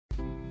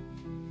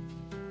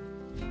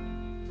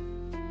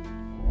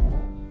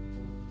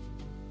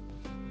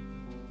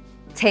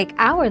Take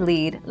our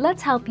lead,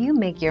 let's help you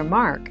make your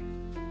mark.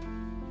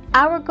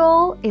 Our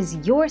goal is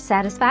your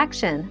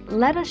satisfaction.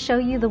 Let us show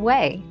you the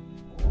way.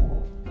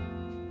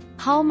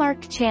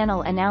 Hallmark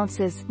Channel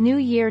announces New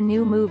Year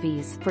New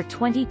Movies for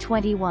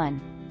 2021.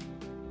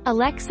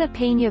 Alexa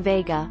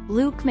Peña-Vega,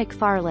 Luke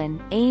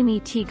McFarlane, Amy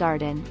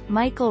Teagarden,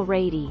 Michael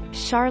Rady,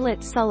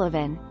 Charlotte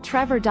Sullivan,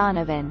 Trevor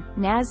Donovan,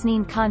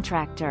 Nazneen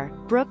Contractor,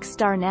 Brooks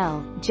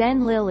Darnell,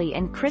 Jen Lilly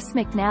and Chris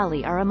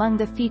McNally are among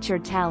the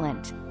featured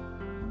talent.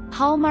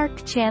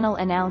 Hallmark Channel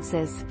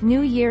announces New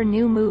Year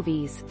New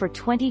Movies for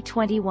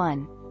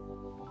 2021.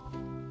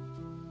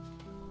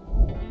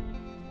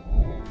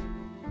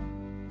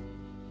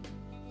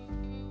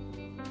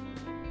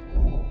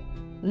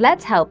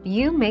 Let's help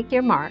you make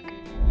your mark.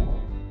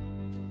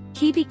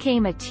 He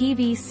became a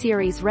TV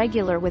series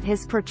regular with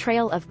his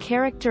portrayal of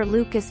character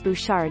Lucas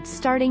Bouchard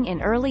starting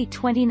in early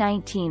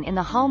 2019 in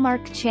the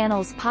Hallmark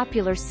Channel's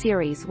popular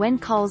series When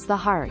Calls the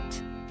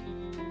Heart.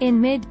 In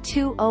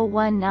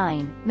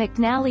mid-2019,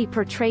 McNally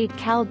portrayed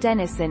Cal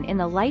Dennison in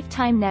the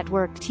Lifetime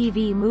Network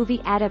TV movie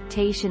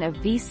adaptation of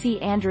V.C.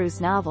 Andrews'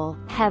 novel,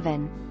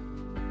 Heaven.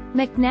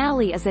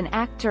 McNally is an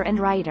actor and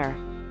writer.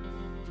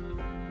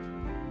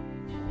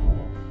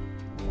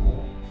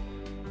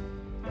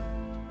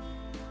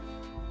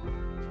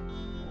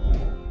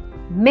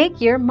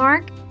 Make your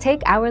mark,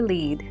 take our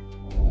lead.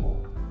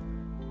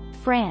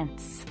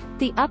 France.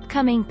 The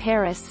upcoming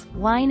Paris,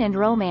 Wine and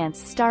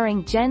Romance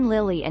starring Jen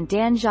Lilly and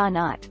Dan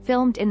Jeannot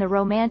filmed in the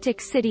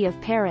romantic city of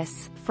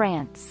Paris,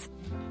 France.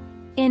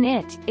 In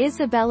it,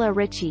 Isabella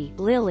Ritchie,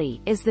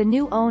 Lily, is the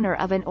new owner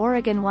of an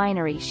Oregon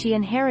winery she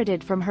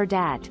inherited from her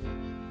dad.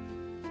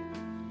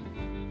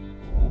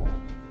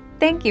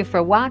 Thank you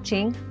for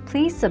watching.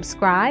 Please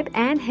subscribe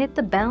and hit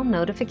the bell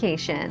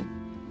notification.